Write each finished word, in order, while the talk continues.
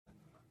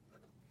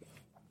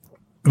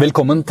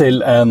Velkommen til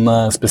en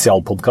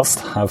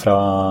spesialpodcast her fra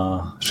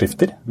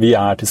Skifter. Vi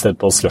til stede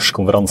på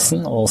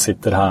Slush-konferansen og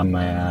sitter her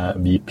med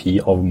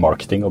VP of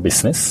Marketing og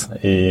Business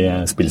i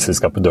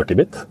spillselskapet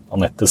Dirtybit,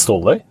 Anette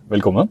Ståløy.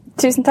 Velkommen.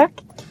 Tusen takk.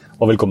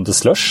 Og velkommen til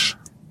Slush.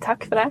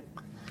 Takk for det.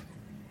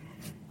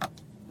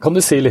 Kan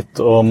du si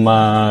litt om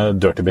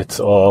Dirtybit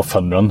og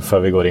Funrun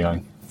før vi går i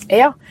gang?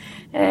 Ja,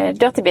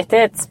 Dirtybit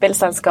et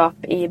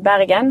spillselskap i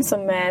Bergen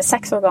som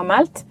 6 år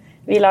gammelt.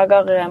 Vi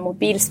lager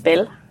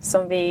mobilspill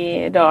som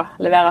vi da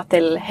leverer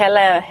til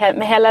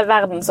med hele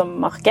verden som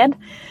marked.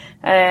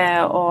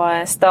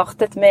 Og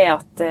startet med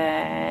at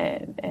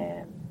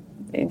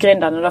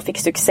gründerne da fikk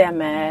suksess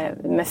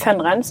med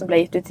Funrun, som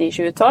ble gitt ut i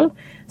 2012,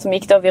 som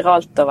gikk da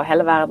viralt over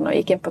hele verden og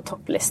gikk inn på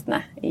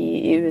topplistene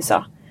i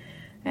USA.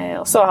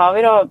 Og så har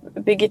vi da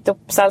bygget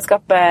opp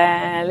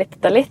selskapet litt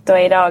etter litt, og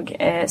i dag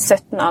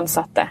 17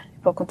 ansatte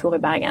på kontor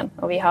i Bergen.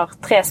 Og vi har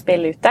 3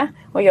 spill ute,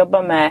 og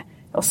jobber med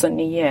også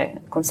nye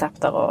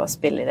konsepter og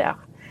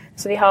spillideer.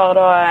 Så vi har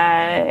da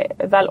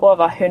vel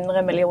over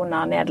 100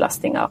 millioner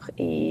nedlastinger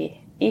i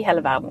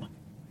hele verden.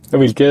 Og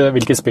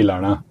hvilke spill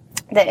det?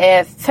 Det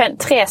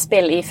 3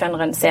 spill i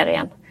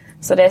Funrun-serien.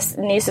 Så det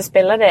nyeste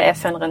spillet det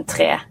Funrun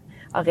 3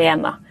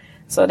 Arena.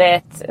 Så det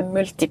et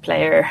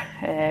multiplayer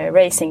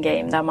racing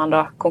game der man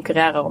da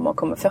konkurrerer om å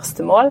komme først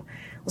til mål.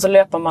 Og så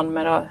løper man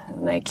med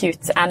da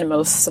cute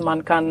animals som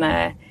man kan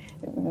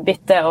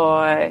bytte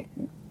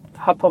og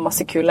ha på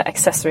masse kule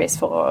accessories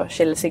for å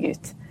skille seg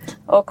ut.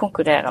 Og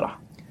konkurrere da.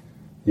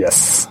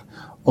 Yes.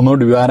 Og når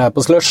du her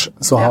på Slush,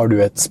 så har du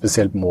et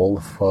spesielt mål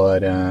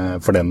for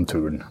den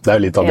turen. Det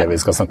jo litt av det vi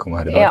skal snakke om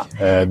her i dag.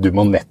 Ja. Du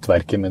må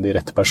nettverke med de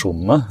rette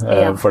personene,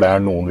 for det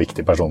noen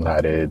viktige personer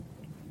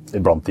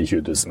her blant de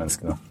 20 000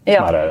 menneskene.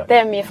 Ja,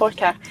 det mye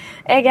folk her.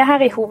 Jeg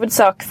her i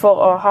hovedsak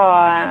for å ha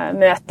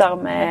møter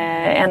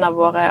med en av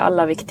våre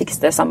aller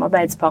viktigste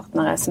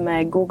samarbeidspartnere, som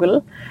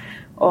Google.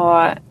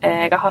 Og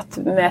jeg har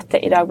hatt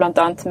møte i dag blant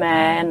annet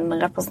med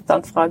en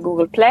representant fra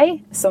Google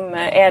Play, som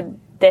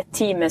det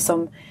teamet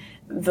som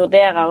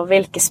vurderer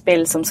hvilke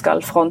spill som skal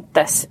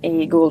frontes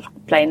i Google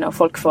Play når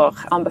folk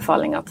får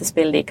anbefalinger til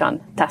spill de kan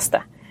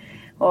teste.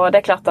 Og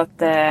det klart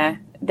at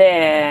det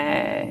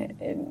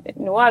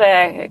noe av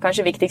det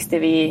kanskje viktigste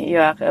vi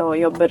gjør, å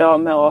jobbe da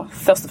med å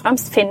først og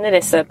fremst finne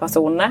disse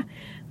personene,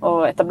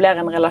 og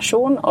etablere en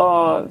relasjon,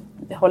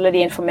 og holde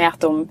de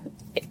informert om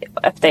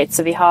updates,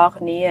 så vi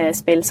har nye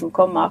spill som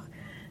kommer,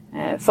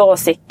 for å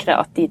sikre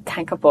at de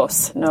tenker på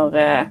oss når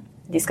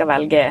de skal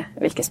velge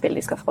hvilke spill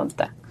de skal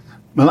fronte.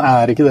 Men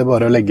ikke det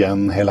bare å legge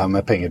en hel haug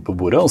med penger på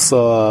bordet, og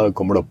så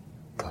kommer det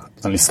opp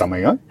en lista med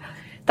en gang?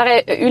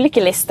 Det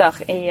ulike lister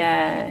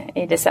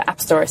i disse app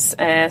stores,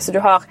 så du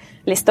har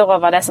lister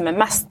over det som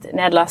mest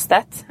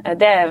nedlastet.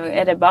 Det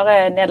det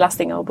bare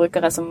nedlastinger og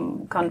brukere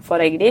som kan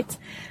få deg dit.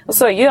 Og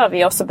så gjør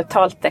vi også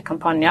betalte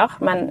kampanjer,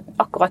 men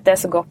akkurat det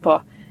som går på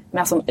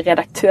mer som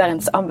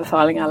redaktørens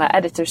anbefaling eller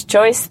editor's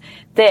choice,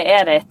 det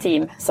det et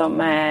team som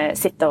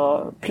sitter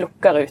og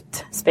plukker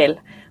ut spill.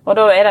 Og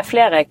da det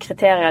flere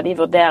kriterier de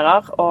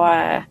vurderer,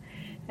 og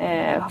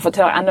har fått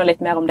høre enda litt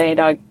mer om det i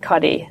dag, hva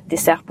de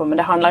ser på. Men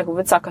det handler i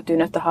hovedsak at du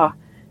nødt til å ha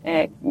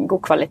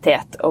god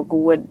kvalitet og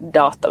gode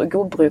data, og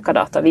god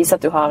brukerdata. Vise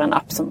at du har en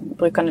app som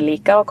brukerne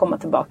liker og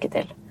kommer tilbake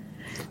til.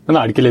 Men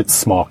det ikke litt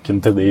smaken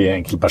til de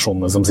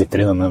enkeltpersonene som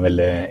sitter i denne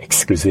veldig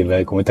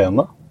eksklusive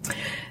komiteen da?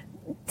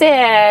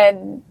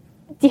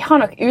 De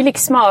har nok ulik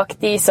smak,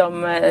 de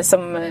som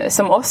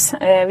oss.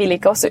 Vi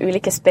liker også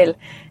ulike spill.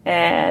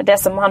 Det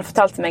som han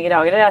fortalte meg i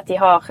dag, det at de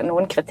har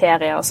noen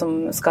kriterier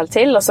som skal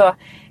til, og så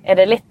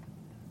det litt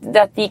det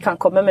at de kan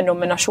komme med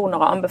nominasjoner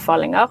og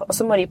anbefalinger, og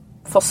så må de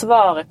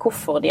forsvare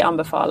hvorfor de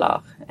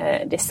anbefaler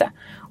disse.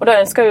 Og da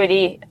ønsker jo de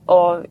å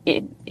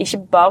ikke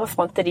bare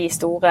fronte de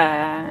store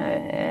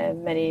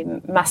med de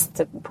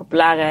mest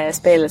populære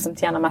spillene som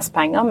tjener mest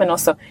penger, men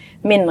også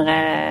mindre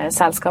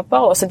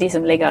selskaper, og også de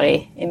som ligger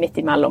i midt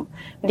imellom.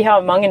 Men de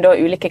har mange da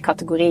ulike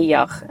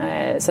kategorier,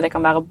 så det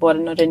kan være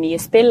både når det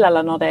nye spill,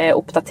 eller når det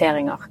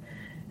oppdateringer.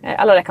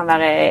 Eller det kan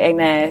være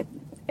egne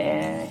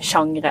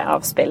sjangre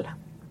av spill.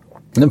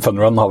 Men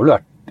Funrun har vel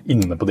vært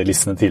inne på de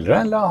listene tidligere,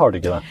 eller har du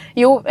ikke det?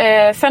 Jo,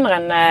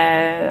 Funrun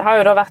har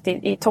jo da vært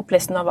i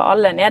topplisten over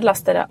alle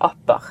nedlastede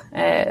apper.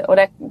 Og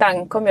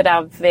den kom jo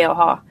der ved å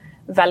ha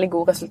veldig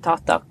gode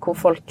resultater, hvor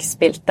folk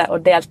spilte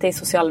og delte i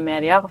sosiale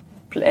medier,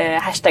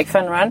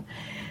 #Funrun.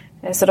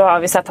 Så da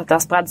har vi sett at det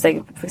har spredd seg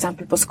for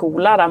eksempel på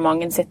skoler, der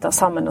mange sitter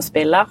sammen og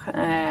spiller.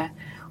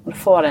 Og da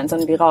får det en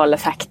sånn viral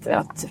effekt ved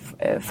at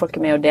folk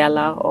med og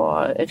deler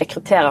og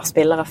rekrutterer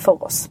spillere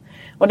for oss.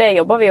 Og det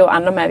jobber vi jo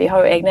enda med. Vi har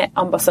jo egne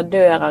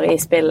ambassadører i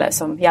spillet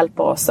som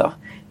hjelper oss å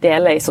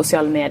dele i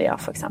sosiale medier,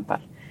 for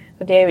eksempel.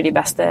 Og det jo de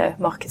beste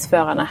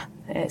markedsførende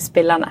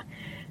spillerne.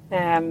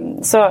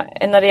 Så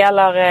når det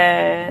gjelder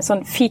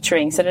sånn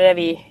featuring, så det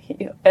vi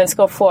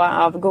ønsker å få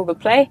av Google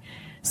Play,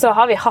 så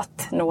har vi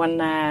hatt noen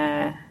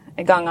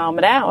ganger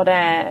med det, og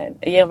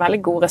det gir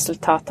veldig gode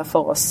resultater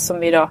for oss,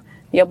 som vi da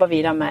jobber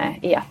videre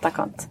med i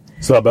etterkant.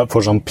 Så det bare for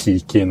sånn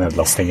peak i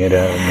nedlastinger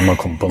når man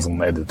kommer på en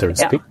sånn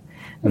editor's pick?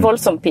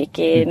 voldsom peak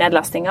i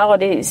nedlastinger, og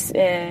de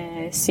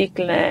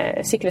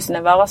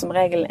syklusene varer som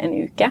regel en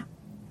uke.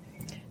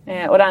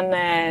 Og den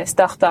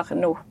starter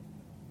nå,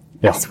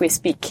 as we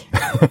speak.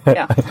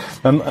 Ja.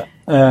 Men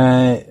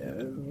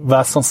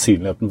hva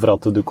sannsynligheten for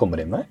at du kommer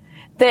inn der?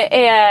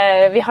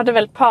 Vi hadde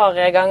vel et par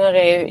ganger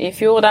i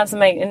fjor. Den som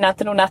jeg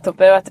nevnte nå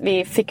nettopp er at vi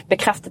fikk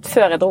bekreftet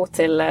før jeg dro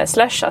til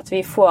Slush at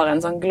vi får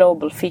en sånn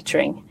global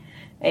featuring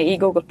i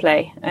Google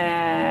Play.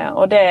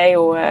 Og det er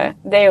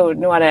jo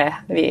noe av det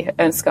vi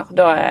ønsker.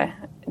 Da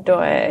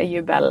er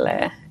jubel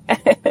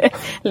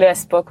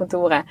løs på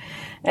kontoret.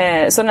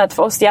 Sånn at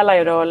for oss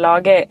gjelder jo da å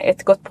lage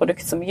et godt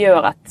produkt som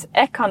gjør at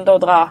jeg kan da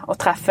dra og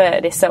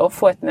treffe disse og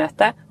få et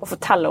møte og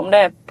fortelle om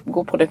det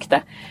gode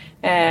produktet.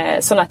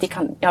 Sånn at de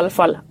kan i alle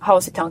fall ha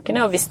oss i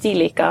tankene, og hvis de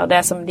liker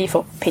det som de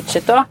får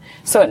pitchet da,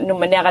 så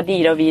nominerer de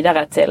da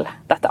videre til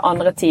dette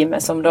andre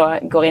teamet som da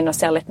går inn og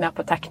ser litt mer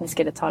på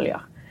tekniske detaljer.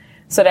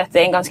 Så dette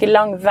er en ganske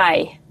lang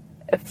vei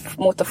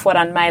mot å få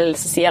den mailen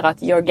som sier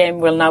at your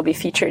game will now be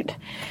featured.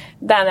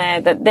 Det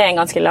er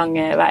en ganske lang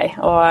vei,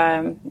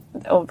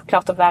 og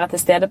klart å være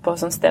til stede på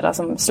sånne steder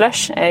som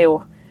Slush er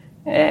jo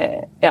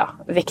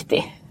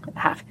viktig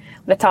her.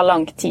 Det tar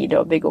lang tid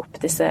å bygge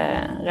opp disse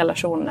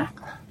relasjonene.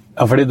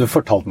 Ja, fordi du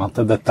fortalte meg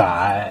at dette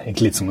er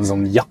egentlig litt som en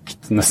sånn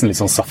jakt, nesten litt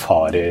sånn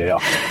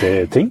safari-aktig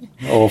ting,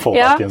 å få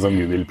tak i en sånn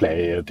Google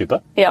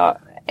Play-type. Ja,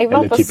 jeg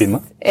var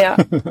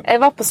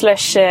på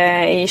Slush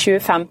i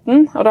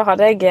 2015, og da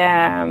hadde jeg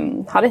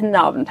et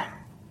navn,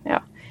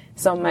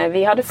 som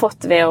vi hadde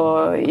fått ved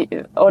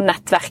å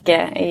nettverke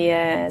i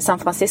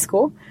San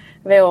Francisco,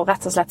 ved å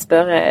rett og slett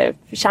spørre,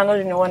 kjenner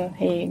du noen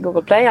i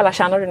Google Play, eller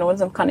kjenner du noen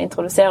som kan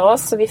introdusere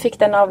oss? Så vi fikk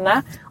det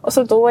navnet, og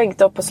så dro jeg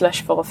da på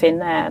Slush for å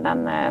finne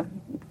den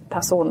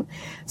personen.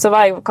 Så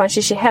var jeg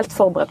kanskje ikke helt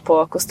forberedt på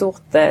hvor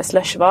stort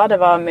Slush var. Det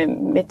var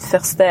mitt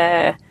første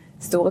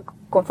store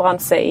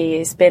konferanse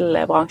i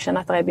spillbransjen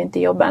etter jeg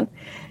begynte i jobben.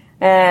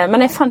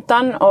 Men jeg fant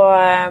den,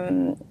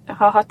 og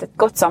har hatt et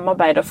godt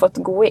samarbeid og fått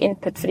gode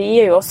input, for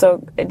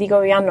de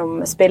går jo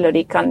gjennom spill, og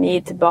de kan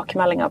gi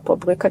tilbakemeldinger på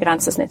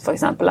brukergrensesnitt, for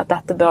eksempel, at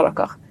dette bør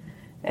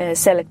dere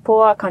se litt på,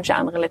 kanskje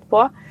endre litt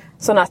på,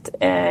 sånn at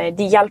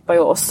de hjelper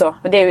jo også,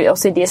 og det er jo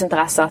også i deres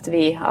interesse at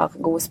vi har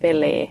gode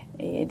spill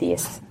i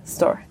deres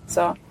store,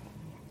 så...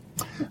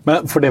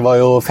 Men for det var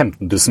jo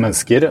 15 000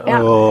 mennesker,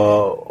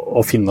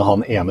 å finne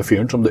han ene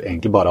fyren som du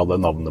egentlig bare hadde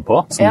navnet på,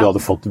 som du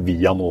hadde fått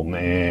via noen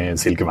i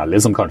Silicon Valley,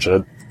 som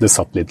kanskje det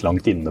satt litt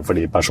langt inne for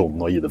de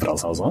personene å gi det fra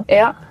seg også.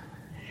 Ja,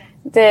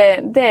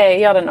 det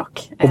gjør det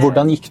nok. Og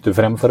hvordan gikk du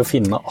frem for å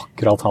finne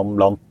akkurat han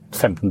blant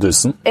 15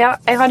 000? Ja,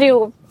 jeg hadde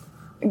jo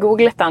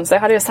googlet den, så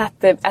jeg hadde jo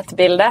sett et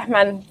bilde,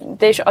 men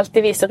det er jo ikke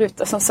alltid vi ser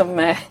ut, sånn som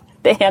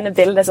det ene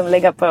bildet som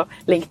ligger på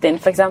LinkedIn,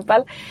 for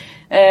eksempel.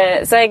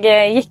 Så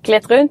jeg gikk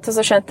litt rundt, og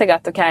så skjønte jeg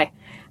at ok,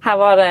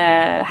 her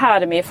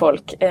er det mye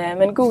folk.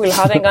 Men Google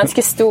hadde en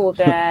ganske stor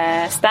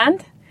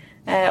stand,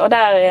 og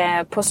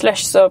der på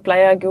Slush så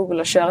pleier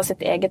Google å kjøre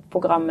sitt eget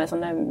program med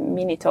sånne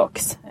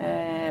mini-talks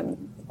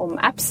om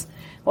apps.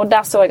 Og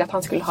der så jeg at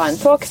han skulle ha en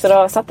talk, så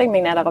da satte jeg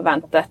meg ned der og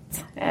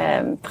ventet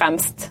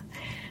fremst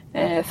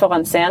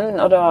foran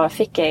scenen, og da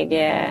fikk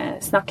jeg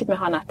snakket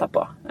med han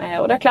etterpå.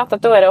 Og det er klart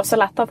at da er det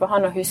også lettere for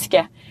han å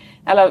huske,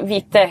 eller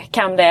vite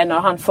hvem det er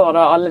når han får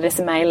da alle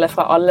disse mailene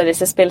fra alle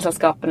disse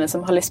spillselskapene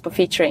som har lyst på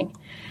featuring.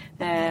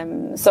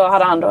 Så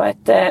hadde han da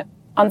et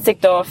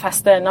ansikt å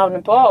feste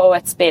navnet på, og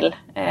et spill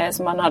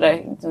som han hadde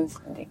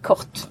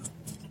kort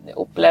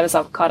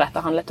opplevelse av hva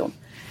dette handlet om.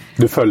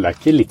 Du føler deg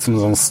ikke litt som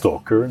en sånn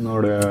stalker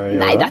når du gjør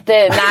det?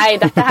 Nei,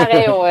 dette her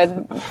er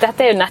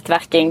jo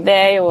nettverking. Det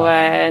er jo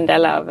en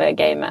del av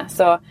gamet.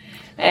 Så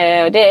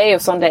det er jo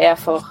sånn det er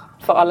for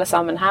alle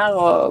sammen her,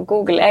 og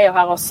Google er jo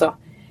her også.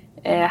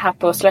 Her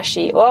på Slush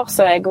i år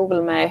så er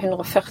Google med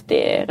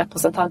 140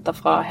 representanter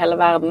fra hele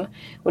verden,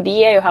 og de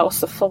er jo her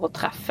også for å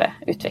treffe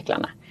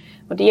utviklerne.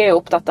 Og de er jo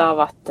opptatt av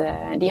at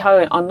de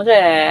har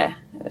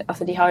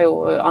jo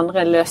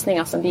andre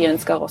løsninger som de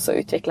ønsker også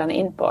utviklerne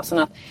inn på,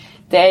 sånn at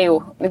det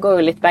går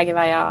jo litt begge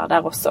veier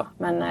der også,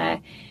 men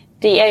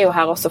de er jo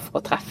her også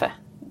for å treffe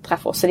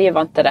oss, så de er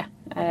vant til det.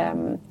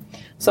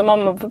 Så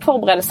man må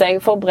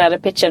forberede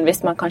pitchen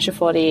hvis man kanskje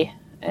får de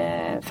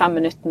 5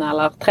 minuttene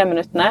eller 3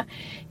 minuttene.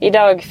 I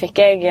dag fikk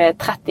jeg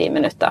 30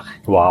 minutter.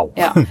 Wow.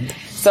 Ja.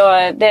 Så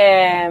det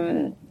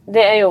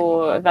er jo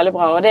veldig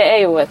bra, og det er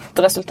jo et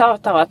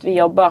resultat av at vi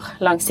jobber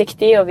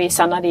langsiktig, og vi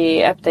sender de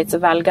updates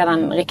og velger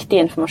den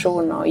riktige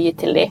informasjonen å gi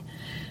til de.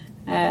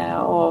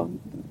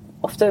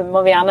 Og ofte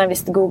må vi gjerne,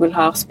 hvis Google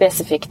har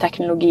spesifikk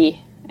teknologi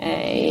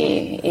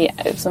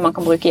som man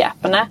kan bruke i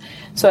appene,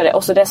 så er det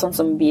også det sånn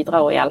som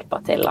bidrar og hjelper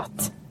til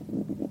at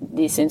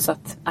de synes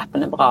at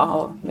appen er bra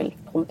og vil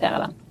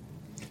promotere den.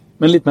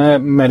 Men litt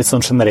mer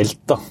sånn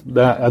generelt da.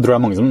 Jeg tror det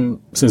er mange som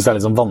synes det er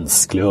litt sånn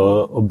vanskelig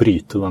å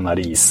bryte den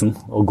der isen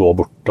og gå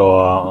bort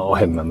og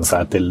henvende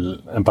seg til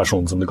en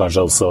person som du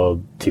kanskje også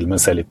til og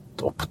med ser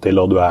litt opp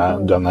til, og du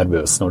er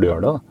nervøs når du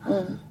gjør det.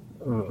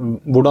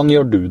 Hvordan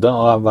gjør du det,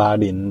 og hva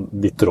er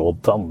ditt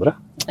råd til andre?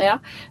 Ja,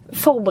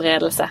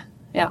 forberedelse.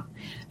 Ja,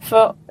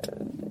 for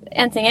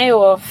en ting jo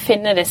å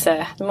finne disse,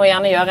 du må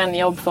gjerne gjøre en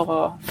jobb for å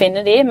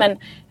finne de, men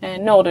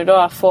når du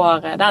da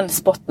får den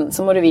spotten,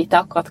 så må du vite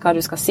akkurat hva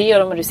du skal si, og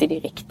da må du si de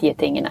riktige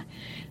tingene.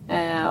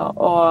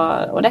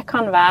 Og det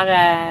kan være,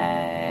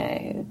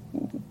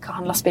 hva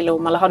handler spillet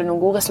om, eller har du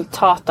noen gode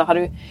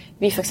resultater?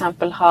 Vi for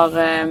eksempel har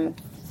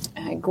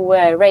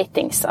gode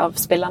ratings av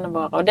spillerne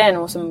våre, og det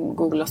noe som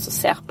Google også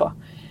ser på.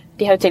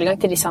 De har jo tilgang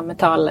til de samme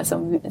tallene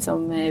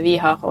som vi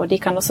har, og de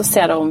kan også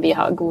se da om vi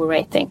har god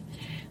rating.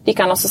 De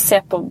kan også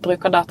se på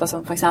brukerdata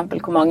som for eksempel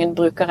hvor mange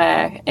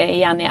brukere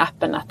igjen i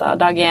appen etter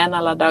dag 1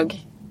 eller dag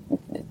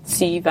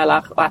 7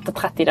 og etter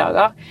 30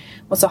 dager.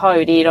 Og så har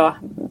jo de da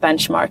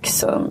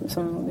benchmarks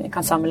som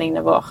kan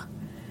sammenligne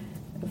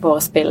våre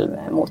spill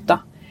mot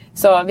da.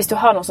 Så hvis du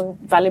har noe som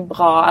veldig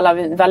bra,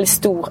 eller veldig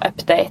stor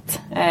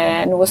update,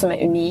 noe som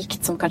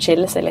unikt, som kan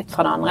skille seg litt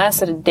fra det andre,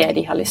 så det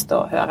de har lyst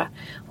til å høre.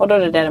 Og da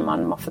det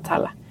man må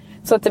fortelle.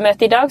 Så til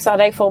møtet i dag så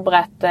hadde jeg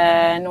forberedt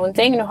noen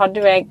ting. Nå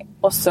hadde jo jeg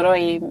også da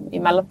i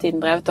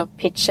mellomtiden drevet og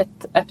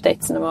pitchet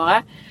updatesene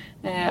våre,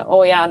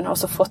 og igjen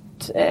også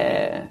fått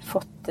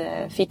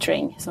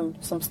featuring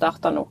som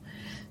starter nå.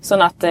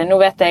 Sånn at nå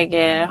vet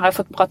har jeg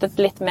fått pratet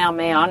litt mer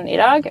med han i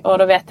dag, og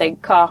da vet jeg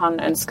hva han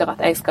ønsker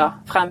at jeg skal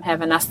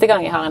fremheve neste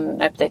gang jeg har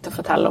en update å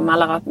fortelle om,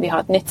 eller at vi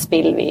har et nytt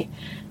spill vi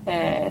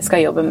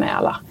skal jobbe med,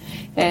 eller.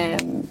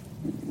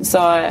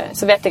 Så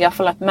vet jeg i hvert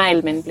fall at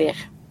mailen min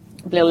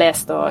blir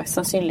lest og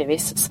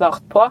sannsynligvis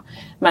svart på,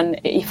 men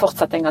i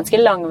fortsatt en ganske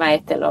lang vei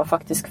til å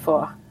faktisk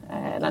få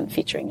den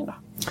featuringen da.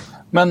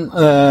 Men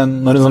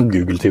når en sånn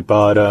Google-type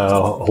har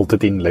holdt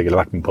et innlegg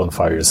eller vært med på en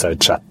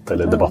fireside-chat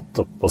eller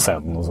debatt opp på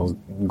scenen og sånn,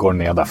 går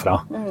ned derfra,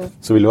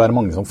 så vil det være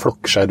mange som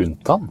flokker seg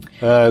rundt han.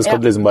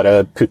 Skal du liksom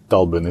bare putte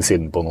albuen i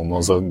siden på noen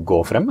og så gå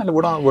frem, eller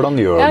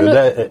hvordan gjør du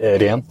det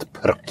rent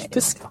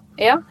praktisk da?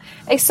 Ja,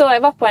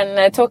 jeg var på en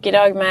talk i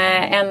dag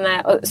med en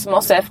som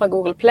også fra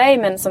Google Play,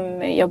 men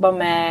som jobber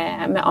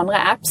med andre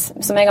apps,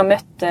 som jeg har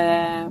møtt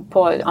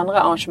på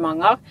andre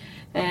arrangementer.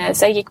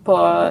 Så jeg gikk på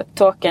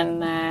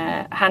talken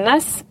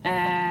hennes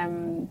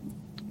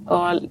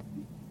og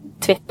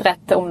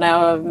twittret om det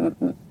og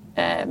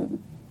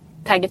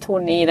tagget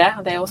hun i det.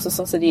 Det også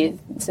sånn som de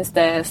synes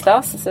det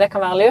stas, så det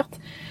kan være lurt.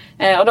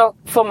 Og da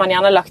får man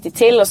gjerne lagt det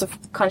til, og så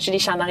kanskje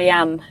de kjenner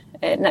igjen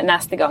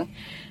neste gang.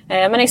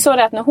 Men jeg så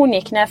det at når hun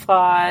gikk ned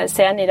fra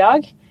scenen i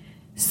dag,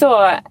 så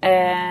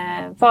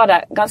var det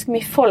ganske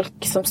mye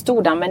folk som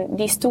stod der, men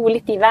de stod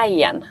litt i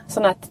veien,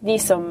 sånn at de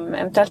som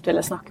eventuelt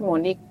ville snakke med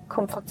henne, de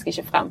kom faktisk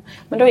ikke frem.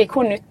 Men da gikk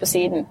hun ut på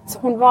siden,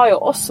 så hun var jo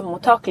også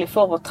mottakelig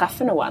for å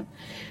treffe noen.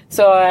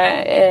 Så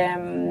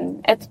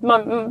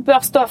man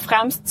bør stå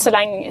fremst så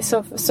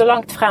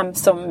langt frem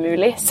som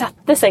mulig.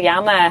 Sette seg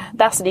gjerne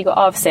der som de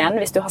går av scenen,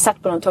 hvis du har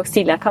sett på noen talks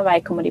tidligere, hva vei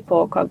kommer de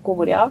på, hvor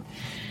går de av.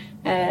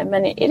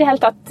 Men i det hele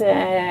tatt,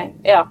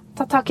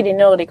 ta tak i de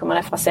når de kommer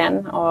ned fra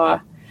scenen,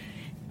 og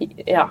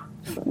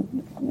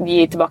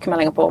gi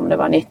tilbakemeldinger på om det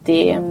var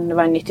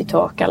en nyttig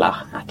talk,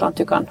 eller et eller annet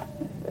du kan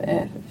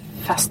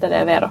feste det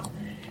ved da.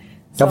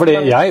 Ja, fordi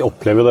jeg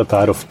opplever jo dette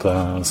her ofte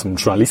som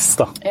journalist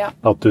da. Ja.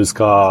 At du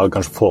skal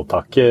kanskje få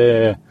tak i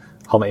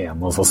han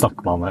ene, og så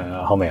snakker man med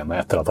han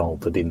ene etter at han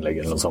holdt et innlegg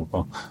eller noe sånt.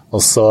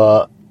 Og så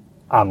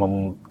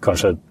man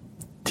kanskje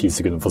 10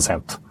 sekunder for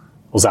sent,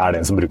 og så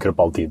det en som bruker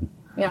opp all tiden.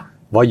 Ja.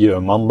 Hva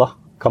gjør man da?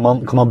 Kan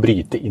man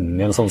bryte inn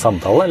i en sånn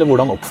samtale, eller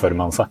hvordan oppfører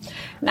man seg?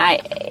 Nei,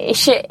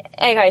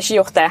 jeg har ikke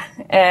gjort det.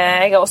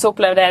 Jeg har også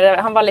opplevd det.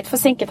 Han var litt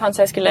forsinket, han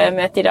som jeg skulle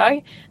møte i dag.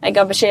 Jeg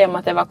ga beskjed om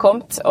at jeg var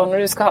kommet, og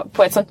når du skal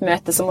på et sånt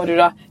møte, så må du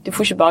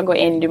får ikke bare gå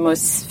inn, du må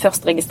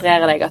først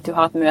registrere deg at du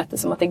har et møte,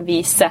 så måtte jeg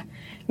vise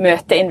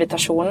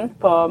møteinvitasjonen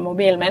på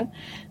mobilen min,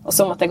 og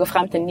så måtte jeg gå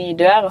frem til en ny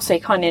dør, og så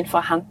gikk han inn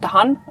for å hente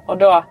han, og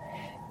da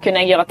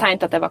kunne jeg gjøre tegn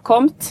til at jeg var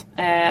kommet,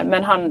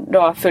 men han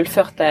da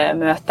fullførte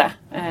møtet,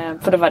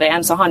 for da var det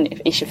en som han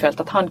ikke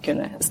følte at han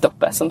kunne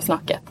stoppe som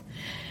snakket.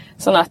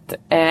 Sånn at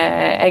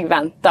jeg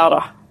venter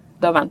da.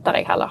 Da venter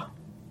jeg heller.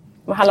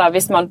 Og heller,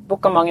 hvis man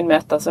booker mange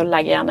møter, så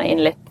legger jeg gjerne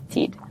inn litt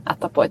tid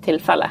etterpå i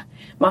tilfelle.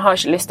 Man har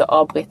ikke lyst til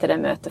å avbryte det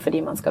møtet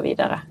fordi man skal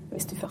videre,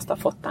 hvis du først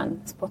har fått den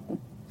spotten.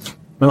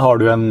 Men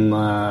har du en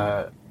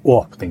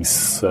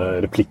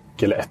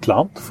åpningsreplikk eller et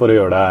eller annet for å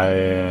gjøre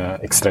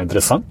deg ekstra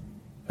interessant?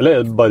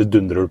 Eller bare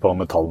dundrer du på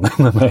med tallene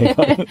med en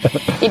gang?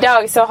 I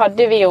dag så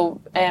hadde vi jo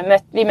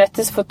vi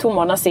møttes for 2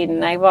 måneder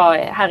siden. Jeg var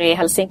her i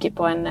Helsinki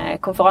på en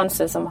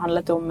konferanse som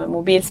handlet om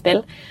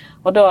mobilspill.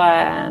 Og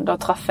da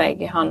traff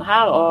jeg han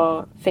her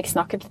og fikk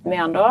snakket litt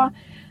med han da.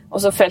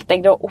 Og så følte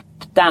jeg da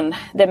opp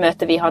det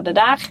møtet vi hadde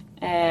der,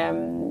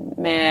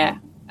 med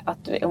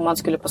om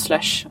han skulle på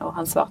Slush. Og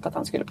han svarte at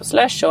han skulle på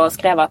Slush, og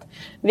skrev at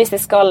hvis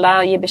jeg skal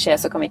der gi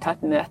beskjed, så kan vi ta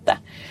et møte.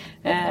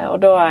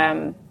 Og da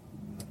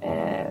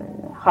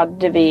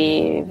hadde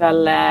vi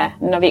vel,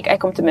 når jeg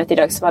kom til møte i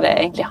dag, så var det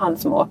egentlig han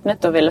som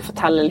åpnet og ville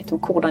fortelle litt om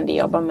hvordan de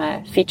jobber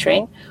med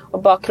featuring,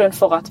 og bakgrunnen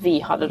for at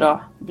vi hadde da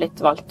blitt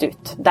valgt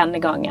ut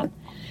denne gangen,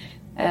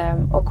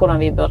 og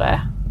hvordan vi burde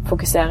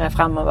fokusere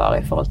fremover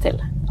i forhold til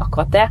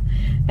akkurat det.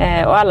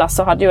 Og ellers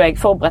så hadde jo jeg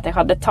forberedt, jeg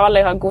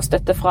hadde god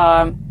støtte fra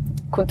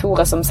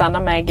kontoret som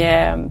sender meg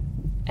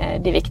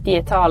de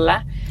viktige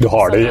talene. Du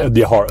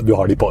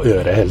har de på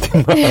øret hele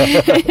tiden.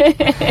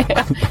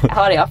 Jeg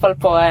har de i hvert fall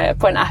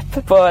på en app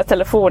på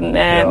telefonen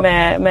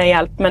med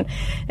hjelp, men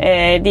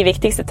de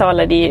viktigste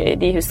talene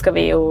de husker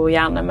vi jo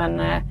gjerne, men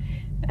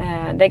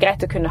det er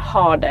greit å kunne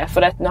ha det,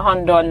 for når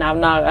han da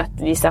nevner at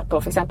vi ser på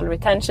for eksempel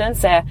retention,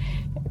 så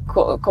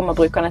kommer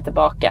brukerne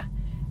tilbake.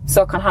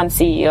 Så kan han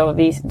si, og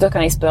da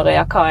kan jeg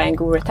spørre, hva er en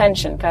god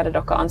retention? Hva er det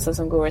dere anser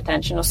som god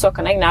retention? Og så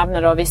kan jeg nevne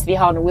da, hvis vi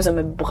har noe som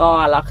er bra,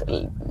 eller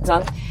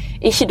sant?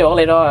 Ikke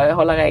dårlig, da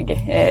holder jeg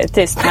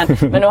tyst,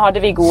 men nå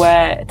hadde vi gode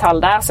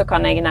tall der, så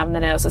kan jeg nevne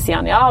det, og så sier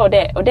han ja, og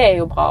det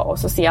er jo bra, og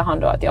så sier han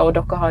da at ja, og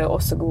dere har jo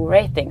også god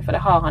rating, for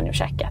det har han jo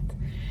sjekket.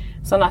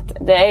 Sånn at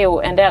det er jo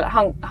en del,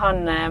 han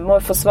må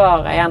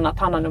forsvare igjen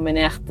at han har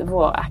nominert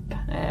vår app,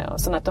 og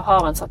sånn at da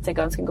har han satt seg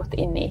ganske godt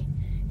inn i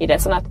det.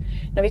 Sånn at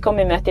når vi kom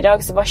i møte i dag,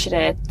 så var ikke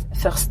det et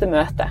første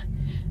møte.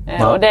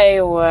 Og det er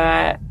jo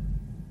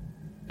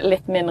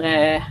litt mindre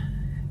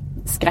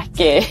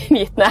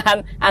skrekkinngytende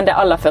enn det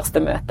aller første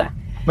møtet.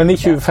 Men i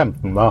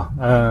 2015 da,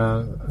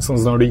 sånn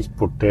som når du gikk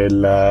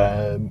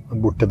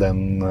bort til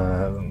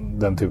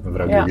den typen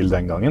fra Google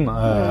den gangen,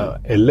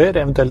 eller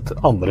eventuelt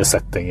andre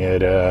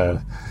settinger,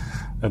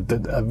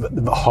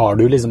 har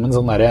du liksom en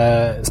sånn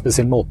der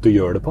spesiell måte du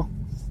gjør det på?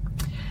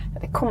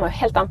 Det kommer jo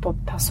helt an på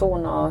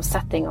person og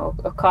setting og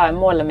hva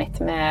målet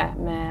mitt med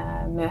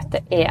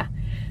møtet er.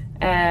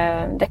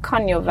 Det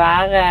kan jo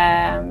være,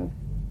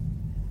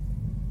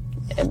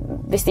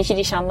 hvis ikke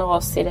de kjenner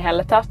oss i det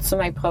hele tatt, så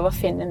må jeg prøve å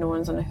finne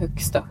noen sånne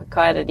hooks da.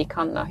 Hva er det de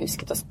kan ha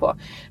husket oss på?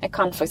 Jeg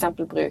kan for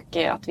eksempel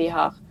bruke at vi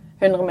har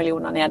 100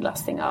 millioner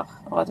nedlastinger,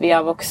 og at vi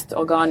har vokst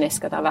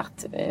organisk, at det har vært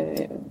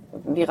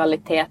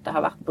viralitet, det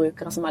har vært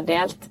brukere som har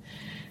delt.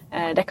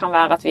 Det kan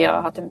være at vi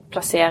har hatt en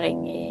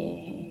plassering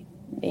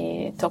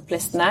i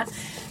topplistene,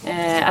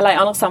 eller i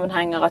andre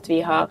sammenhenger at vi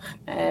har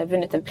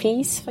vunnet en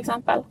pris, for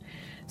eksempel.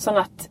 Sånn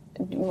at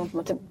du må på en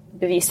måte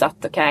bevise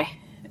at,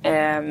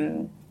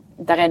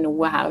 der er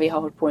noe her, vi har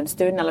holdt på en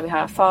stund, eller vi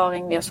har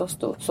erfaring, vi har så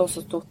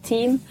stort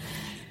team.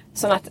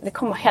 Sånn at det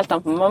kommer helt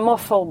an på, man må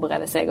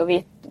forberede seg, og vi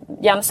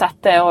gjerne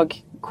sette også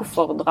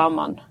hvorfor drar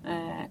man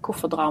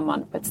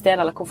på et sted,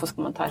 eller hvorfor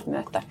skal man ta et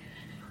møte.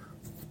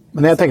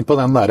 Men jeg tenker på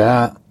den der,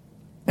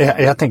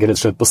 jeg tenker rett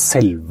og slett på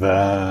selve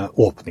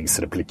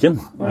åpningsreplikken.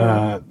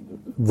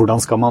 Hvordan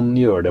skal man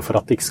gjøre det for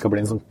at det ikke skal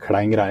bli en sånn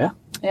klein greie?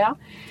 Ja,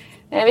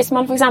 hvis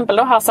man for eksempel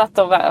da har satt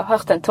og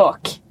hørt en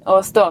talk,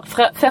 og står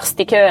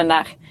først i køen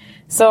der,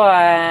 så,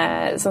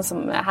 sånn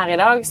som her i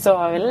dag, så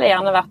ville det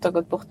gjerne vært å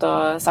gå bort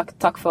og sagt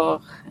takk for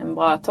en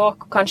bra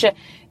talk, og kanskje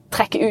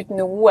trekke ut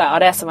noe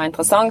av det som var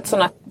interessant,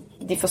 sånn at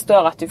de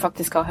forstår at du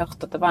faktisk har hørt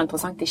at det var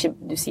interessant.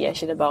 Du sier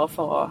ikke det bare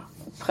for å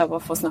prøve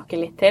å få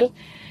snakke litt til,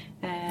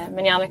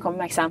 men gjerne komme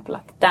med eksempel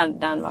at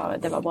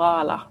det var bra,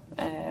 eller...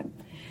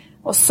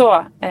 Og så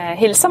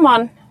hilser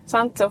man,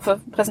 sant, og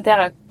får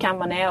presentere hvem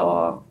man er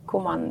og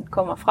hvor man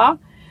kommer fra,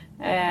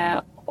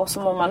 og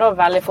så må man da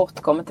veldig fort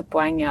komme til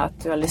poenget at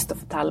du har lyst til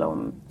å fortelle om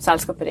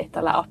selskapet ditt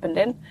eller appen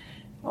din,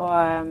 og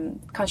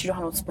kanskje du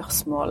har noen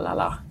spørsmål,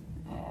 eller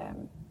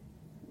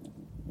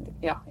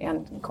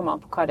igjen kommer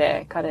an på hva det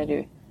er du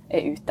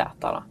er ute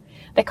etter da.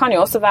 Det kan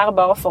jo også være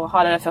bare for å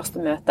ha det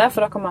første møtet,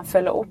 for da kan man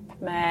følge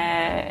opp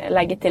med,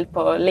 legge til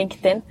på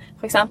LinkedIn,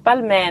 for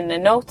eksempel, med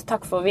en note,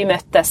 takk for vi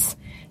møttes.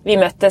 Vi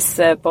møttes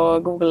på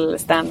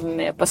Google-standen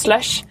på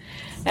Slush.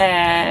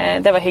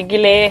 Det var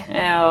hyggelig,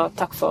 og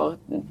takk for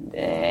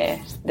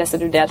det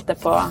som du delte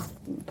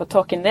på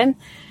talken din.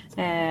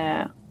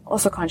 Og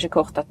så kanskje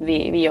kort at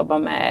vi jobber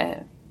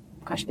med,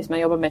 kanskje hvis man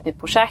jobber med et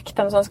nytt prosjekt,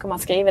 eller sånn, så kan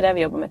man skrive det,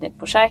 vi jobber med et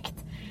nytt prosjekt.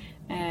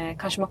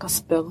 Kanskje man kan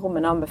spørre om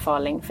en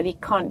anbefaling, for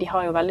de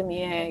har jo veldig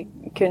mye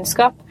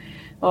kunnskap,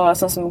 og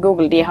sånn som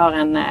Google, de har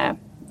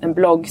en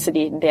blogg som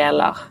de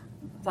deler,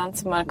 sant?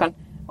 Så man kan,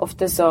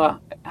 ofte så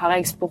har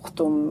jeg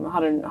spurt om,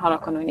 har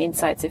dere noen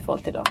insights i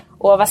forhold til å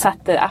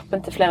oversette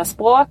appen til flere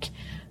språk,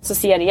 så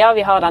sier de, ja,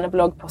 vi har denne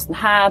bloggposten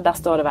her, der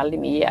står det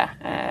veldig mye,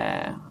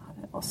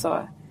 og så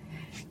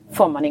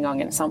får man i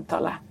gang en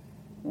samtale.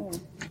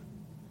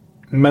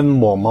 Men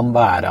må man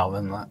være av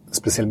en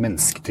spesiell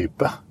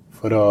mennesketype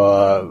for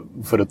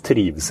å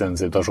trives i den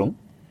situasjonen?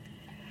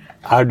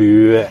 Er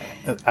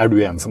du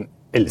en som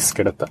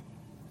elsker dette?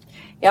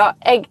 Ja,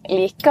 jeg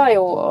liker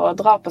jo å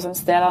dra på sånne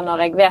steder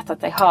når jeg vet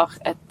at jeg har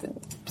et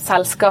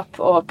selskap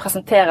å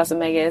presentere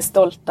som jeg er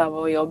stolt av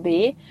å jobbe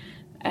i,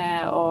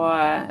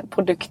 og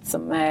produkt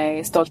som jeg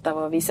er stolt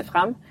av å vise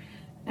frem.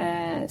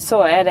 Så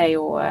er det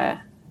jo,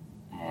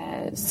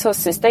 så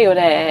synes jeg jo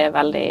det er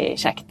veldig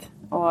kjekt.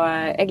 Og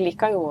jeg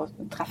liker jo å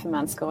treffe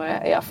mennesker, og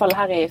i hvert fall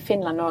her i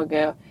Finland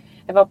også.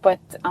 Jeg var på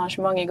et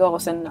arrangement i går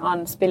hos en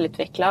annen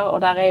spillutvikler, og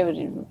der er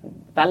jo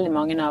veldig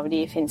mange av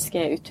de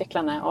finske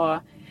utviklerne, og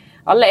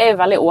alle er jo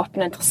veldig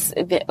åpne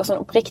og sånn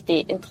oppriktig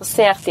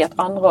interessert i at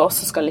andre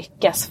også skal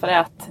lykkes, for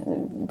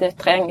det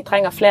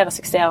trenger flere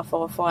suksesser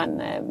for å få en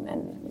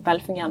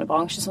velfungerende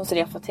bransje, sånn som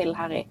de har fått til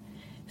her i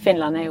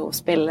Finland er jo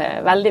spill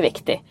veldig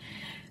viktig.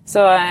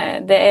 Så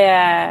det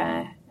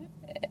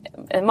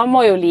man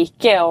må jo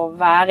like å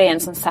være i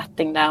en sånn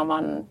setting der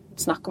man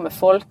snakker med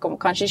folk, og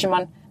kanskje ikke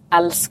man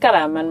elsker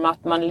det, men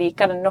at man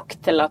liker det nok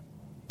til å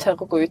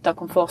tørre å gå ut av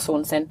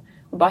komfortzonen sin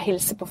og bare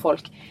hilse på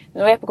folk.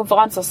 Når jeg er på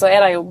konferanser, så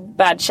er det jo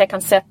badge. Jeg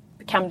kan se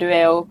hvem du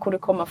er og hvor du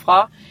kommer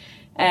fra.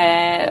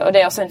 Og det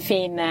er også en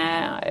fin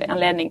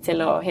anledning til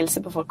å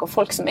hilse på folk. Og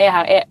folk som er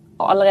her, er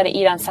allerede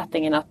i den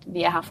settingen at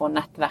vi er her for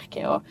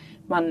nettverket, og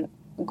man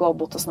går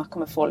bort og snakker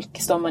med folk.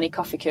 Står man i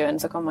kaffekøen,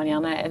 så kan man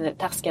gjerne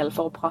terskel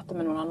for å prate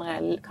med noen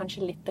andre,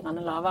 kanskje litt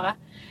lavere.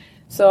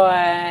 Så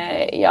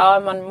ja,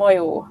 man må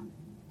jo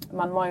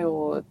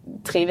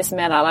trives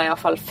med det, eller i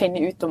hvert fall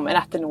finne ut om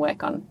dette er noe jeg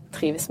kan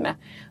trives med.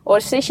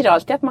 Og så er ikke det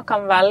alltid at man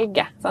kan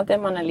velge. Sant?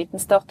 Er man en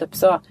liten startup,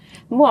 så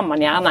må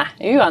man gjerne,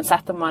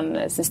 uansett om man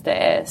synes det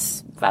er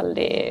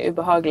veldig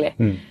ubehagelig,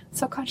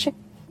 så kanskje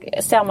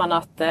ser man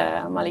at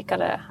man liker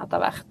det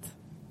etter hvert.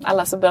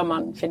 Eller så bør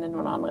man finne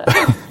noen andre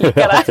som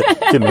liker det.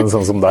 Finne en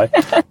sånn som deg.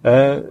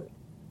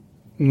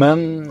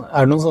 Men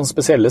er det noen sånne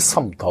spesielle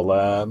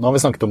samtaler? Nå har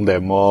vi snakket om det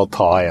med å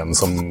ta en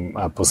som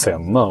er på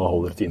scenen og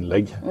holder et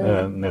innlegg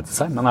ned til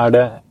seg. Men er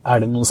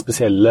det noen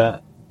spesielle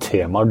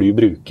temaer du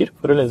bruker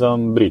for å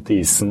liksom bryte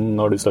isen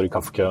når du står i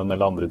kaffekøen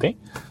eller andre ting?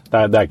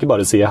 Det er ikke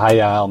bare å si hei,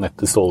 jeg er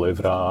Anette Ståler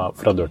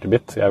fra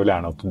Dirtybit. Jeg vil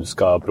gjerne at du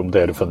skal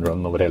promotere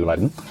Funrun over hele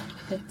verden.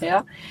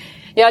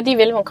 Ja, de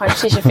vil man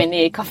kanskje ikke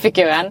finne i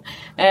kaffekøen.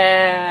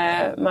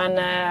 Men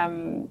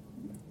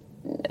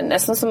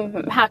nesten som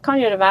her kan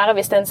jo det være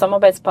hvis det er en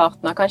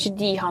samarbeidspartner, kanskje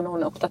de har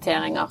noen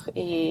oppdateringer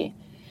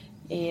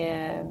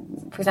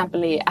for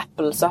eksempel i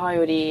Apple så har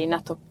jo de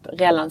nettopp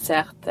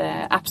relansert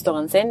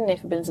App-storen sin i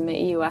forbindelse med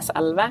iOS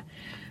 11,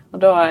 og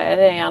da er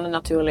det gjerne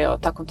naturlig å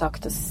ta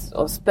kontakt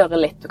og spørre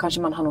litt, og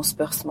kanskje man har noen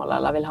spørsmål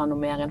eller vil ha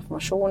noe mer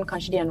informasjon,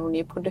 kanskje de har noen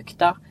nye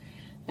produkter.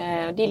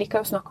 De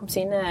liker jo å snakke om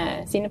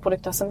sine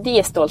produkter som de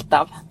er stolt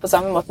av, på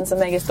samme måte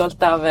som jeg er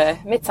stolt av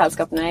mitt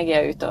selskap når jeg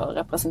er ute og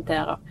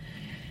representerer.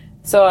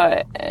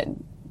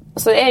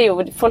 Så er jo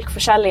folk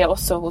forskjellige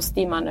også hos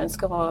de man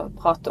ønsker å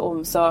prate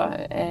om, så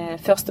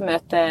første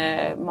møte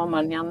må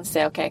man gjerne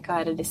se, ok, hva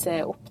er det disse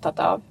er opptatt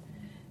av?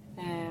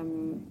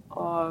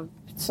 Og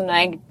så når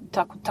jeg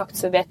tar kontakt,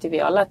 så vet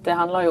vi alle at det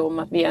handler jo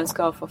om at vi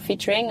ønsker å få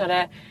featuring, og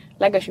det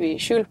legger ikke vi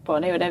skjul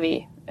på, det er jo det vi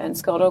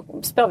ønsker, og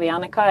da spør vi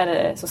gjerne hva er det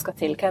som skal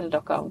til, hva er det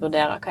dere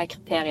vurderer, hva er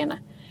kriteriene,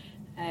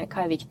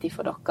 hva er viktig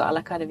for dere,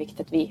 eller hva er det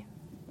viktig at vi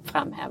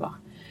fremhever.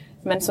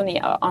 Men sånn i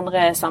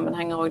andre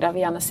sammenhenger også, der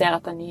vi gjerne ser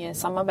etter nye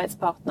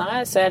samarbeidspartnere,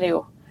 så er det jo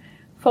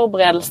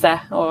forberedelse,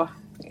 og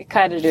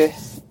hva er det du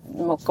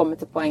må komme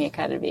til poenget,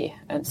 hva er det vi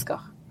ønsker.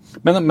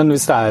 Men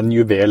hvis det er en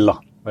juvel da,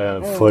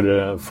 for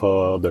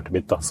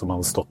Dirtybit da, som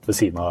har stått ved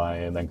siden av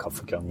i den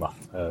kaffekøen da,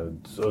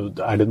 så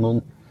er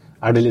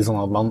det litt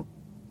sånn at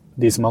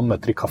de som man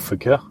møter i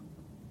kaffekø,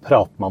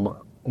 prater man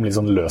om litt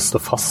sånn løst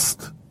og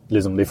fast,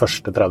 liksom de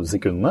første 30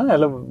 sekundene,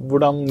 eller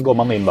hvordan går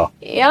man inn da?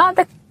 Ja,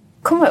 det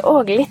kommer jo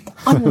også litt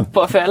an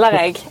på, føler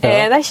jeg. Det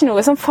er ikke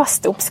noe sånn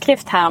fast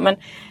oppskrift her, men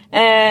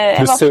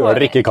du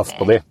søler ikke kaffe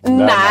på de?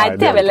 Nei,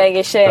 det vil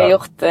jeg ikke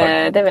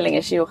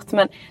gjort.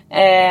 Men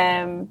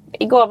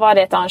i går var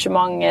det et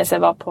arrangement som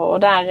jeg var på,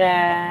 og der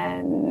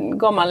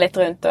går man litt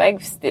rundt, og jeg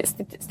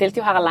stilte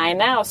jo her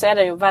alene, og så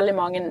er det jo veldig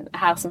mange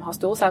her som har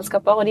store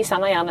selskaper, og de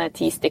sender gjerne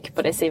 10 stykk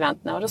på disse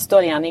eventene, og da står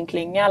de gjerne i en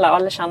klynge, eller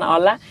alle kjenner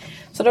alle.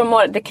 Så da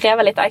det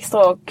krever litt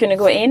ekstra å kunne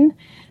gå inn.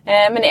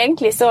 Men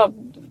egentlig så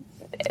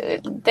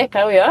det jeg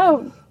pleier å gjøre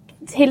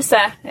hilse,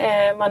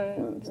 man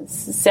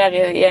ser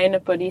i øynene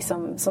på de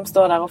som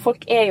står der, og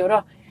folk er jo da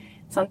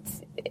sant,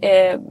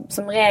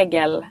 som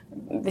regel,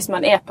 hvis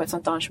man er på et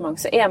sånt arrangement,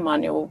 så er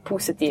man jo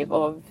positiv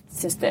og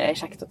synes det er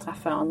kjekt å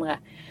treffe andre,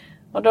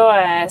 og da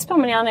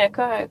spør man gjerne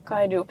hva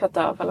er du opptatt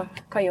av,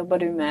 eller hva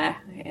jobber du med,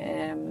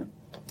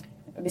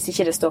 hvis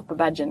ikke det står på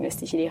badgen,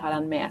 hvis ikke de har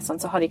den med, sånn,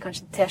 så har de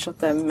kanskje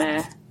t-skjorte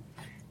med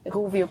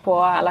Rovio på,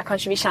 eller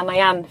kanskje vi kjenner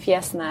igjen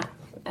fjesene.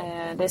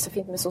 Det er så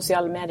fint med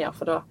sosiale medier,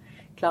 for da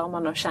klarer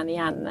man å kjenne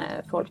igjen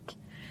folk.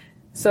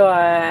 Så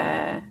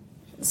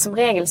som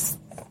regel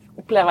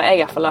opplever jeg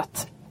i hvert fall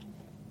at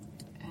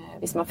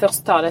hvis man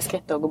først tar det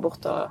skrittet og går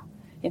bort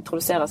og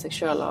introduserer seg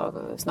selv og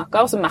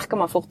snakker, så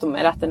merker man fort om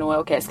dette noe,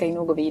 ok, skal jeg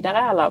nå gå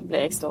videre, eller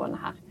blir jeg stående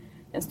her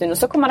en stund?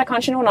 Og så kommer det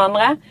kanskje noen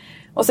andre.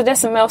 Og så det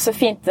som er også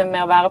fint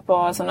med å være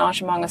på sånne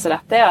arrangementer som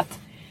dette, er at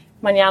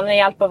man gjerne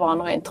hjelper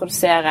hverandre å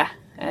introdusere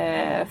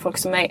folk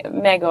som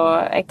meg og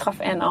jeg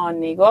traff en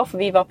annen i går, for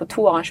vi var på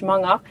 2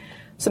 arrangementer,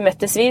 så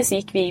møttes vi, så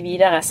gikk vi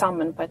videre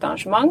sammen på et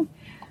arrangement,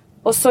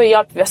 og så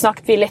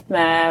snakket vi litt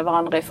med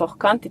hverandre i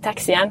forkant i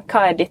taxien,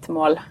 hva er ditt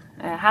mål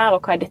her, og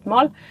hva er ditt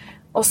mål,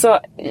 og så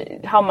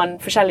har man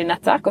forskjellige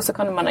nettverk, og så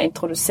kan man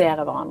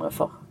introdusere hverandre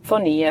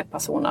for nye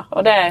personer,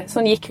 og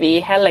sånn gikk vi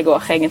hele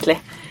går egentlig,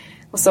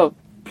 og så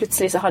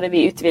plutselig så hadde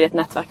vi utvidet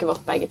nettverket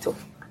vårt begge 2.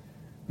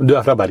 Du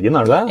er fra Bergen,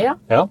 er du det?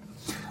 Ja.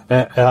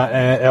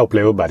 Jeg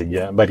opplever jo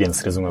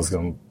bergensere som ganske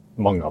sånn,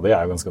 mange av de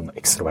er jo ganske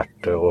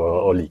ekstroverte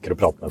og liker å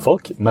prate med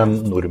folk, men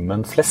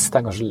nordmenn flest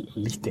er kanskje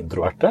litt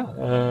introverte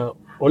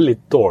og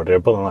litt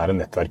dårligere på den her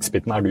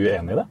nettverksbiten. Er du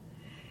enig i det?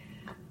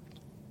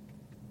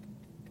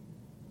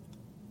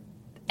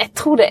 Jeg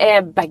tror det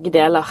er begge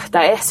deler.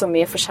 Det er så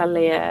mye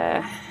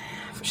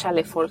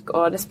forskjellige folk,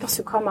 og det spørs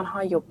jo hva man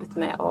har jobbet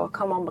med, og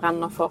hva man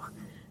brenner for.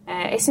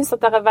 Jeg synes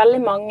at det er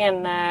veldig mange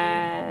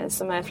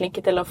som er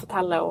flinke til å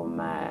fortelle om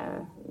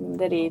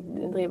det de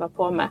driver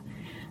på med.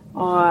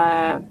 Og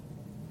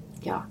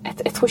ja,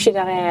 jeg tror ikke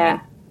det er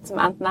som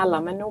enten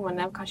eller, men noen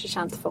er kanskje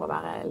kjent for å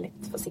være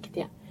litt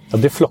forsiktige. Ja,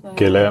 de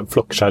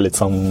flokker seg litt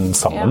sånn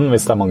sammen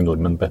hvis det er mange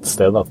nordmenn på et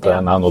sted, at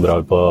nei, nå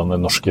drar vi på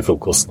den norske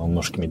frokosten og den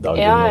norske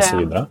middagen og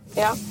så videre.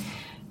 Ja.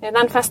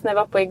 Den festen jeg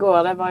var på i går,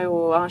 det var jo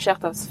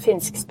arrangert av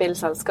finsk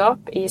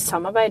spillselskap i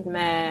samarbeid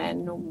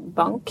med noen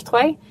bank,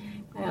 tror jeg.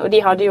 Og de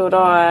hadde jo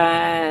da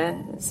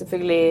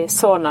selvfølgelig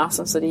sauna,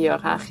 sånn som de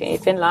gjør her i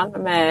Finland,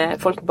 med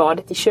folk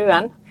badet i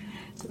sjøen.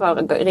 Det var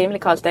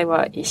rimelig kaldt, jeg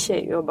var ikke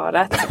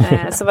ubadet.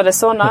 Så var det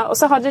sauna, og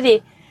så hadde de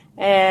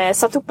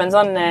satt opp en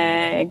sånn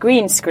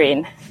green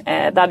screen,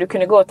 der du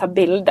kunne gå og ta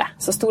bilde.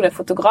 Så sto det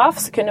fotograf,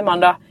 så kunne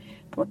man da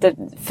på en måte,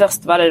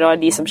 først var det da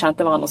de som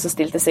kjente hverandre som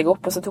stilte seg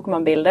opp, og så tok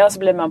man bilde, og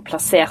så ble man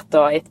plassert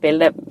da i et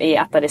bilde i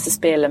et av disse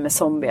spillene med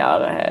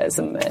zombier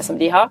som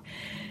de har.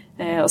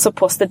 Og så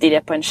postet de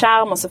det på en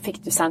skjerm, og så fikk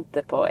du sendt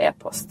det på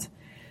e-post.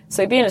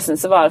 Så i begynnelsen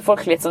så var det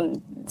folk litt sånn,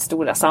 sto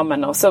der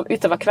sammen, og så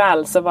utover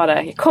kvelden så var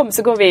det, kom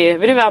så går vi,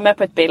 vil du være med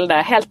på et bilde?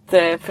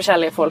 Helt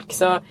forskjellige folk,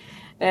 så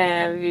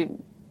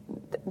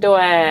da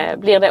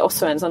blir det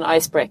også en sånn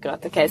icebreaker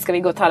at ok, skal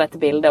vi gå og ta dette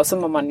bildet, og så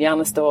må man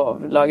gjerne stå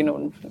og lage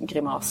noen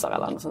grimaser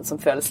eller noe sånt som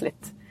føles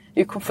litt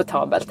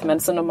ukomfortabelt,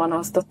 men så når man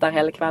har stått der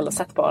hele kvelden og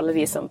sett på alle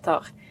de som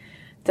tar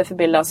tøffe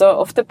bilder, så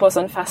ofte på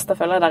sånne fester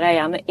føler jeg der er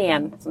gjerne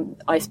en sånn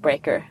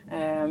icebreaker.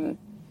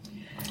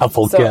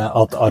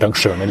 At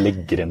arrangørene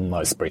legger inn en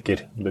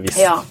icebreaker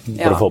bevisst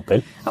for å få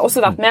til. Jeg har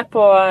også vært med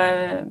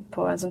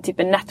på en sånn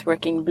type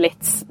networking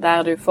blitz,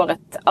 der du får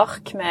et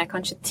ark med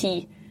kanskje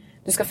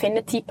du skal finne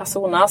 10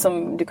 personer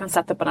som du kan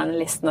sette på denne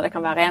listen, og det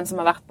kan være en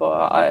som har vært på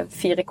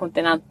 4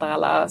 kontinenter,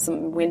 eller som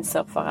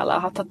windsurfer,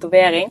 eller har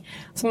tatovering.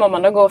 Så må man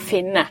da gå og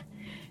finne,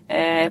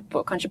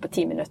 kanskje på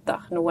 10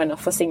 minutter, noen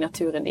og få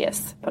signaturen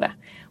deres på det.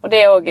 Og det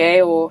er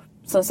jo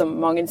sånn som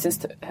mange synes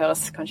det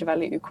høres kanskje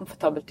veldig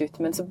ukomfortabelt ut,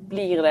 men så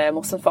blir det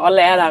morsomt, for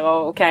alle er der,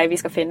 og ok, vi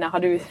skal finne,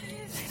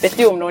 vet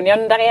du om noen? Ja,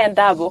 der er en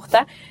der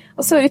borte.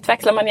 Og så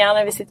utveksler man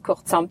gjerne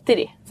visittkort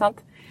samtidig, sant?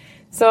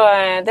 Så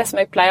det som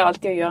jeg pleier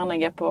alltid å gjøre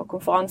når jeg er på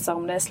konferanser,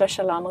 om det er Slush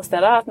eller andre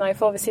steder, at når jeg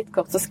får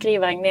visittkort, så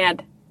skriver jeg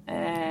ned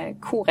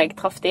hvor jeg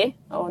traff de,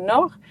 og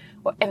når,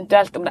 og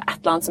eventuelt om det er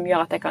et eller annet som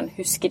gjør at jeg kan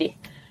huske de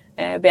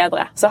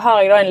bedre. Så har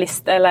jeg da en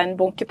liste eller en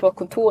bunke på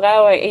kontoret,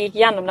 og jeg gikk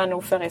gjennom den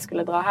nå før jeg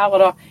skulle dra her, og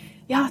da,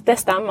 ja, det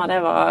stemmer,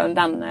 det var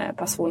den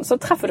personen. Så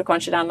treffer du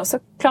kanskje den, og så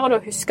klarer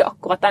du å huske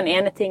akkurat den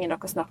ene tingen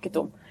dere snakket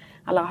om,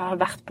 eller har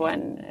vært på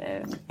et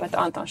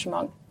annet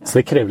arrangement. Ja. Så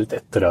det krever litt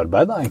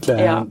etterarbeid da, egentlig,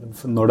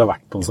 når det har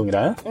vært på en sånn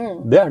greie?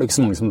 Det er det ikke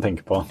så mange som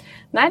tenker på.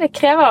 Nei, det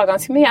krever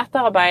ganske mye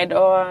etterarbeid,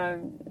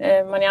 og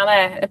jeg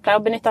pleier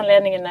å benytte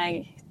anledningen når jeg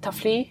tar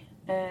fly,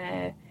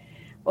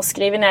 og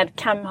skrive ned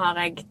hvem har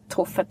jeg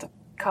truffet,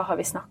 hva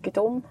har vi snakket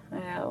om,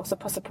 og så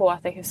passe på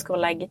at jeg husker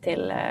å legge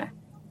til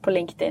på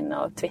LinkedIn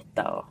og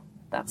Twitter, og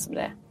der som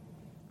det er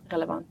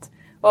relevant.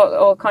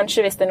 Og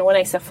kanskje hvis det er noen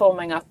jeg ser for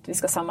meg at vi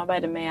skal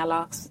samarbeide med,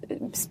 eller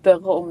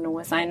spørre om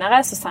noe senere,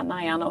 så sender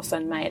jeg gjerne også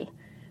en mail.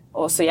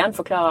 Og så igjen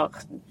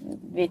forklarer,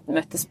 vi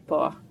møttes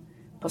på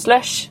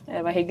Slush,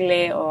 det var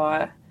hyggelig,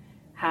 og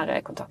her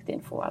er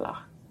kontaktinfo,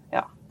 eller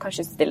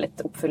kanskje stille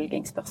et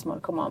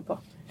oppfølgingsspørsmål, kommer an på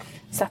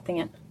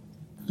settingen.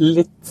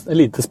 Et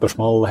lite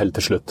spørsmål helt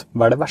til slutt.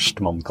 Hva er det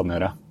verste man kan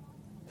gjøre?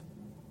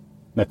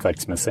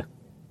 Nettverksmessig.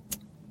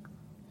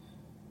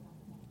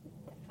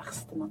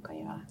 Man kan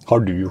gjøre. Har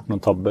du gjort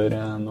noen tabber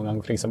noen gang,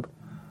 for eksempel?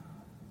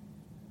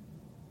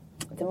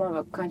 Det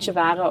må kanskje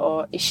være å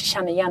ikke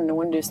kjenne igjen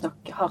noen du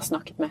har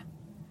snakket med.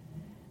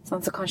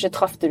 Sånn, så kanskje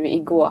traff du i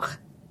går,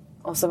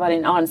 og så var det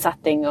en annen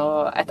setting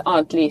og et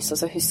annet lys,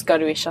 og så husker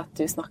du ikke at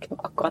du snakket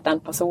med akkurat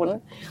den personen,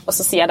 og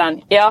så sier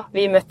den, ja,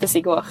 vi møttes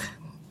i går.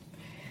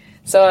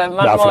 Så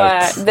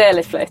det er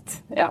litt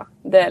fløyt. Ja,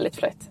 det er litt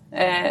fløyt.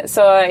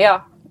 Så ja,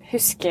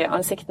 husk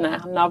ansiktene,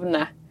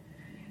 navnene,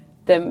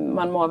 det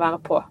man må være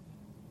på.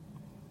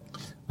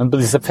 Men på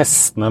disse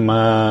festene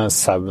med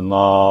sauna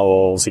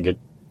og sikkert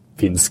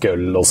finsk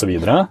øl og så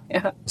videre,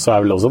 så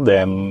er vel også det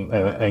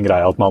en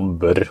greie at man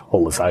bør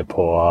holde seg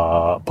på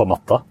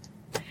matta.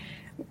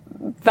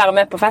 Være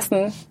med på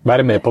festen?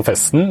 Være med på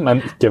festen, men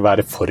ikke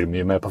være for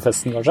mye med på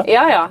festen, kanskje?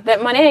 Ja.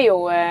 Man er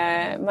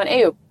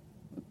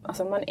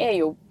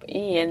jo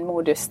i en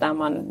modus der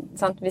man,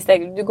 sant? Hvis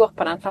du går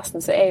på den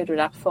festen, så er jo du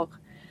der for,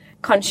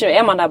 kanskje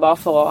er man der bare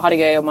for å ha det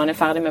gøy, og man er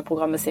ferdig med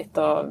programmet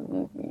sitt, og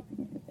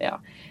ja.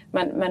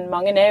 Men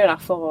mange er jo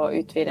der for å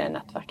utvide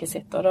nettverket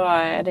sitt, og da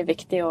er det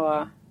viktig å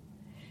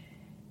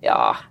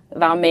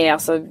være med.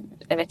 Altså,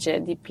 jeg vet ikke,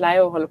 de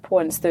pleier å holde på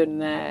en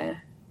stund,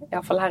 i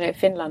hvert fall her i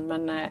Finland,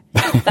 men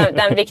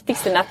den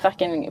viktigste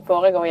nettverken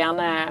foregår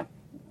gjerne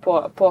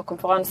på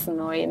konferansen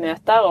og i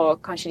møter,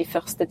 og kanskje de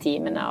første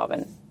timene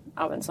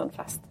av en sånn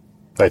fest.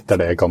 Så etter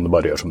det kan du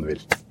bare gjøre som du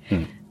vil.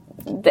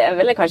 Det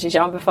vil jeg kanskje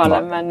ikke anbefale,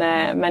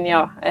 men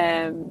ja.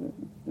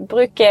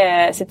 Bruke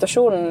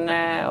situasjonen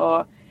og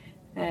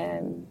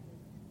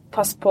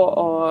pass på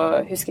å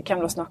huske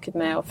hvem du har snakket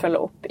med og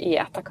følge opp i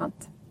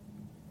etterkant.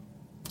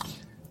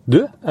 Du,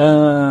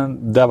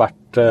 det har vært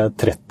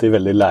 30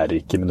 veldig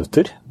lærerike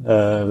minutter,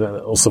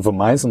 også for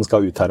meg som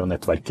skal ut her og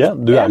nettverke.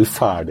 Du er vel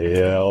ferdig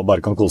og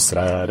bare kan kose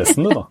deg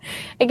resten, du da?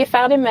 Jeg er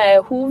ferdig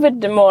med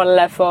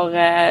hovedmålet for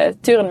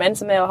turen min,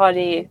 som er å ha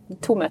de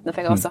 2 møtene,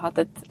 for jeg har også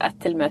hatt et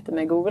til møte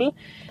med Google.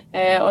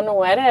 Og nå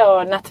er det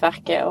å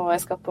nettverke, og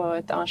jeg skal på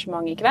et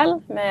arrangement i kveld,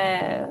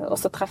 med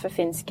også treffe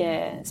finske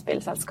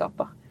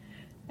spillselskaper.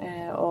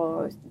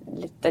 Og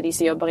litt av de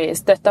som jobber i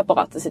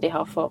støtteapparatet som de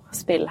har for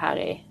spill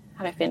her i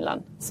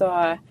Finland. Så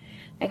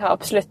jeg har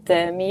absolutt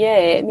mye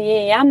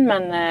igjen,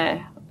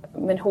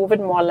 men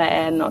hovedmålet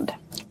er nådd.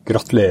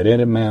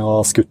 Gratulerer med å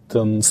ha skutt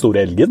den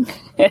store elgen.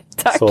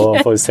 Takk. Så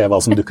får vi se hva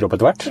som dukker opp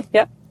etter hvert.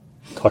 Ja.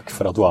 Takk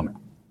for at du var med.